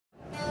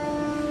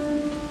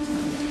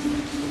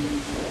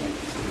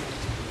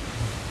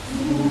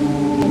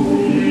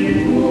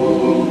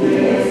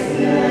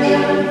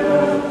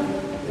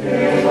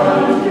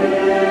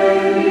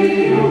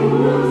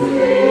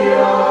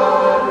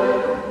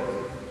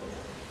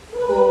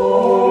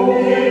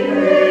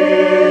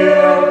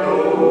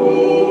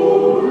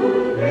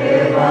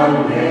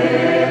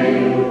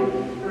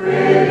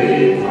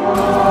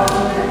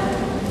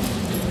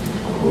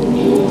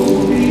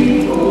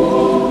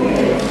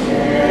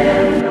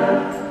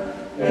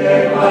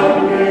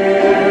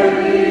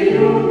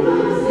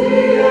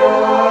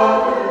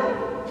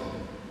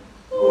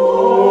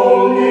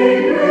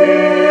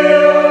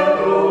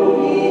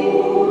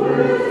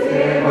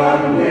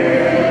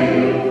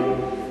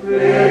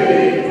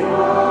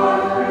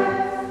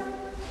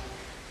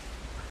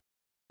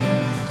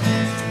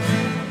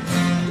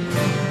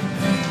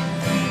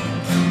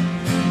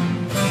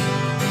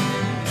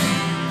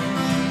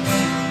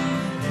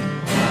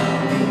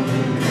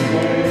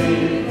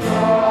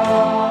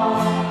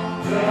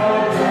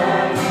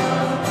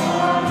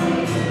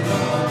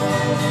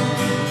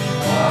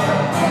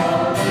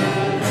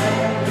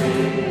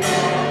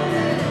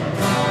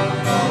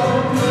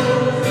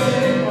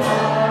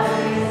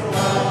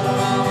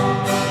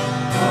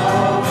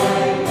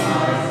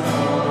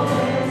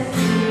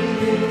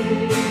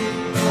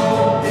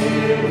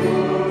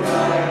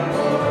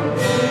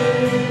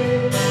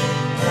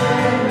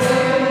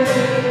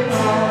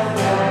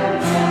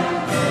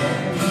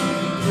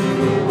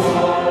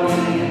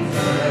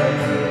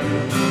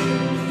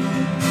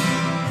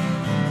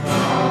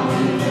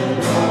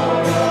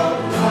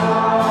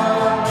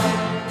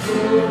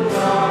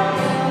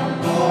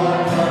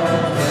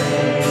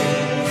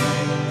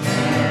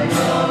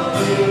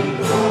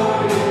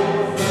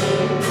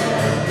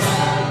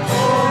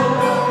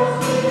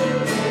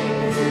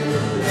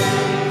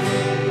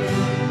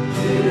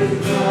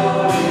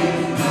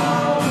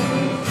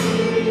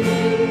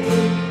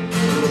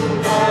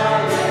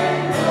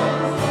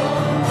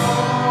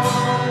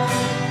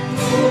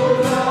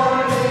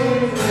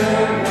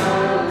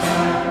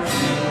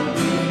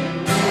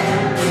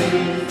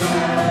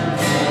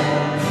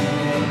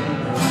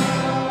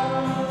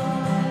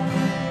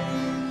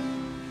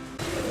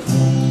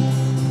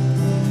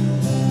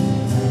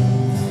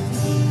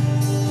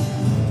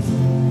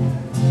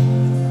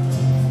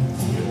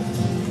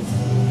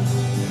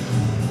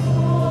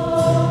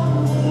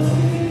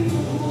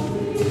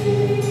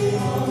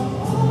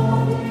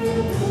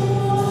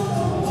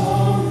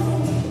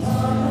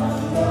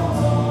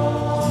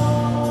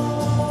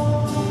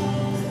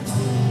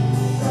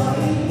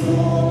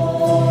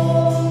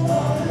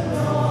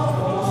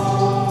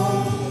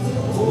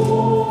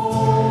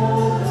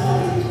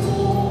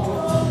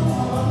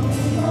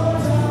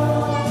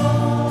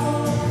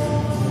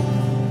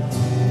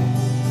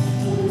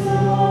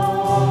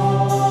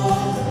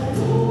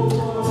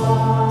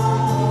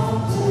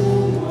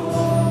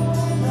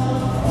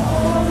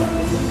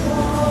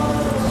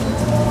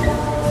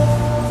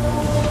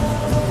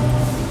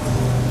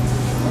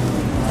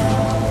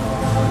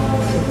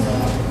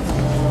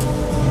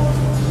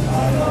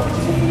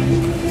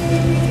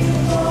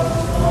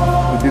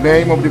In the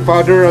name of the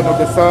Father, and of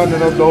the Son,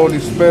 and of the Holy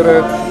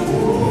Spirit.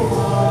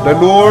 The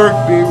Lord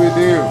be with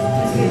you.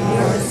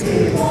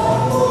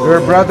 Dear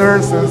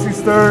brothers and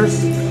sisters,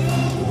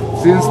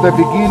 since the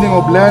beginning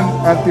of Lent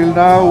until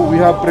now, we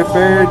have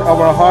prepared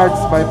our hearts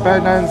by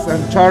penance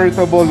and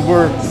charitable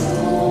works.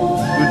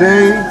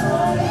 Today,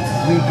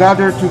 we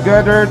gather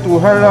together to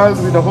herald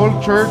with the whole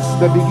church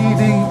the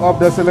beginning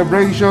of the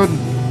celebration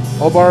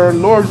of our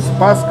Lord's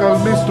Paschal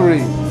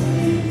mystery,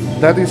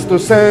 that is to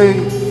say,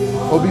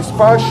 of His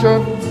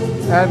passion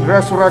and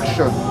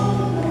resurrection.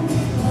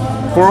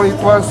 For it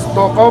was to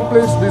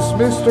accomplish this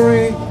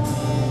mystery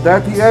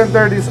that He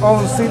entered His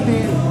own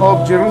city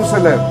of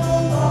Jerusalem.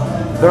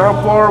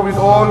 Therefore, with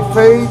all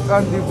faith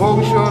and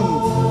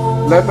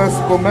devotion, let us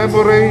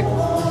commemorate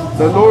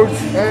the Lord's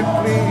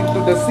entry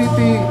into the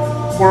city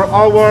for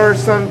our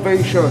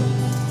salvation,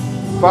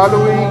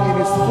 following in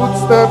His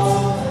footsteps,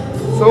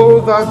 so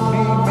that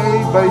we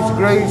may, by His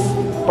grace,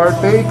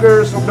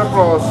 partakers of the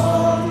cross,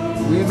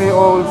 we may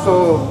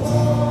also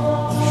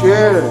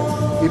share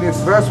in His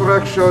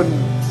resurrection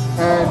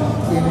and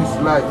in His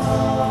life.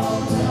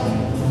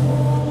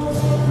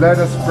 Let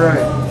us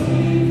pray.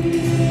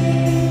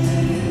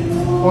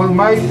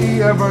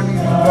 Almighty,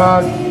 ever-living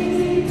God,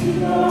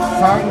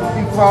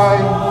 sanctify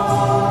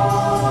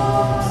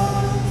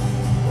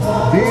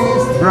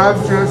these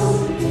branches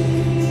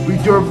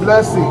with your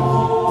blessing,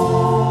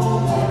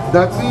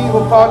 that we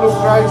who follow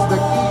Christ the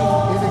King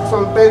in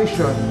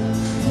exaltation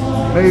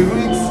may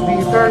reach the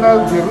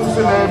eternal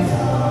Jerusalem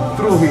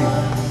through Him,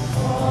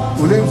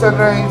 who lives and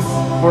reigns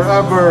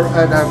forever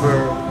and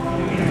ever.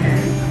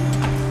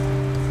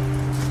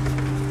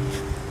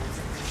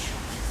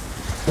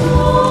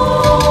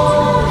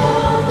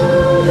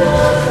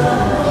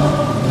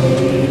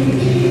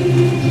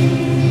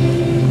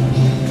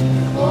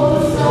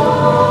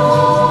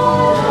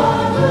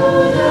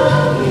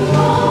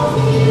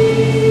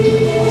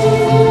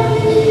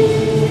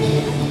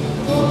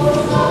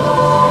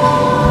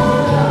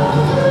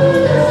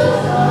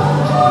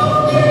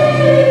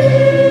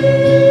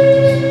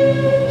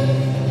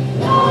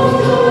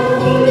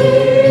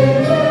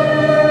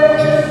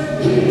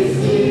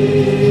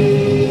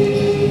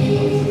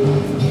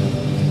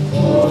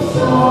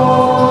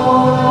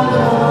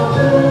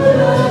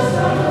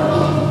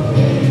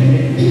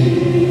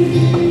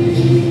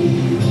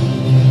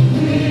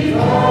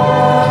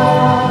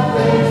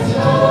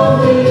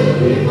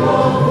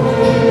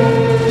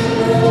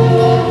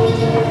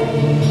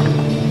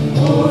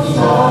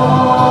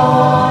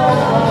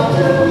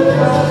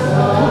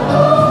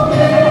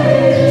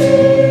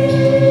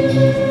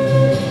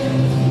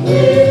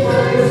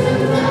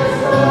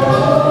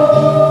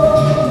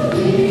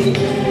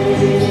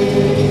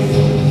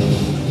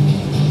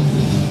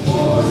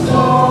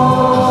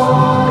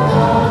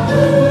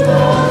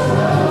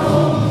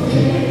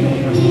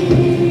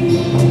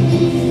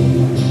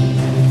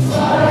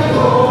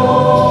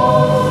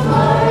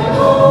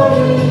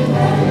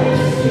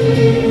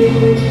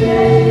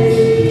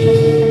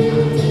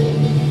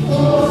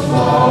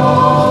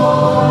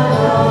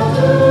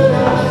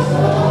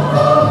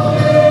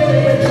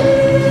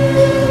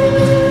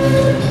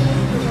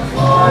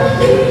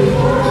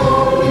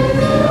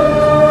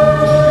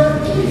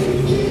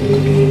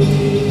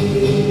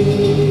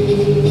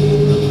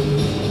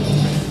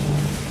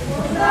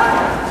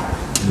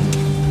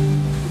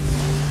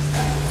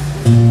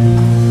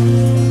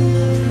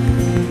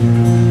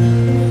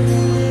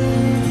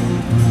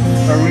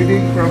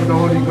 From the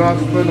Holy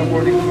Gospel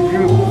according to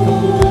Luke.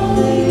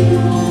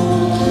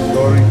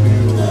 Glory to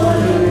you.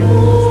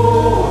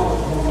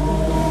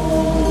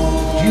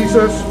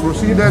 Jesus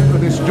proceeded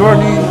on his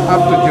journey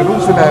up to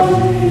Jerusalem.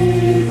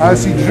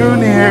 As he drew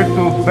near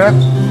to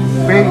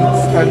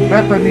Bethphage and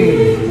Bethany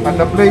and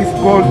the place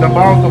called the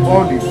Mount of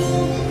Olives,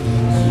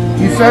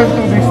 he said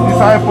to his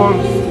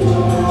disciples,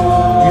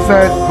 he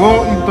said,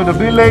 "Go into the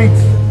village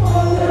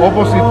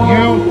opposite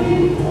you,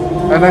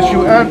 and as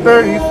you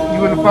enter it,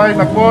 you will find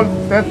a colt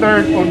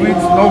tethered on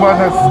which no one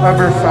has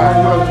ever sat.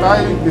 You are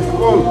tying this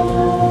colt."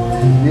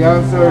 He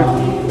answered,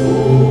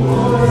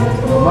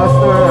 "The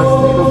master has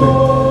need of it."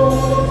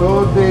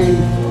 So they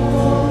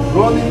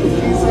brought it to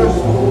Jesus,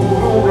 who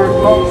threw their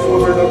cloaks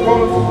over the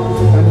colt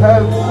and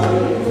held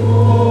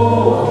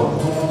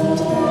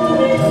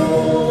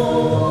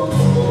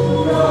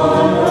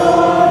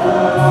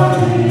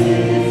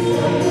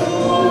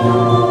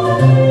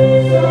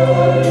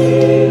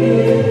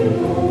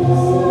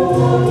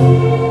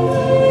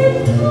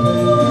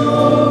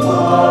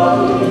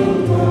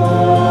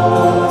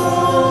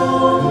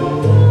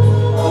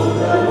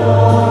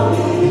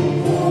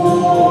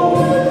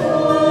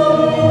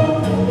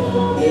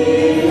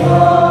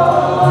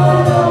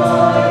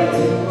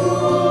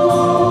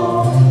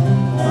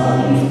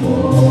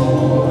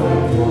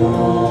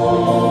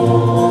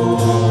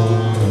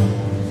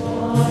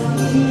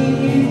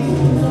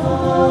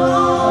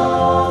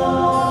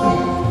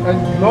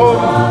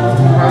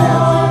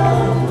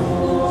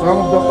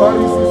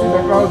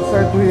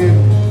said to him,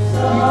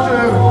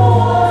 "Teacher,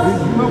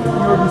 rebuke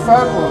your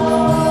disciples."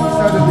 He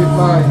said in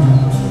reply,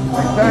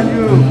 "I tell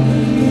you,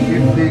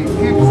 if they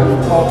keep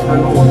the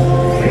Lord.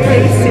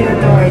 Praise to you,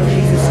 Lord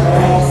Jesus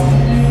Christ.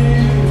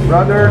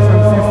 Brothers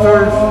and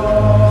sisters,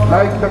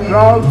 like the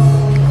crowds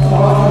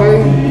who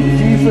came to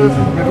Jesus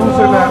in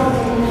Jerusalem,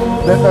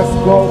 let us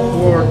go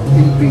forth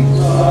in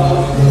peace.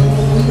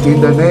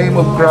 In the name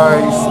of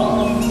Christ,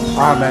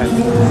 Amen.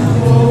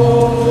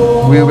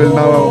 We will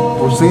now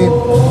proceed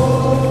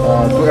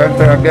to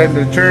enter again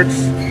the church,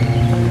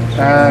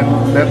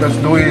 and let us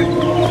do it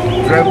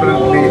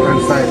reverently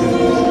and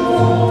silently.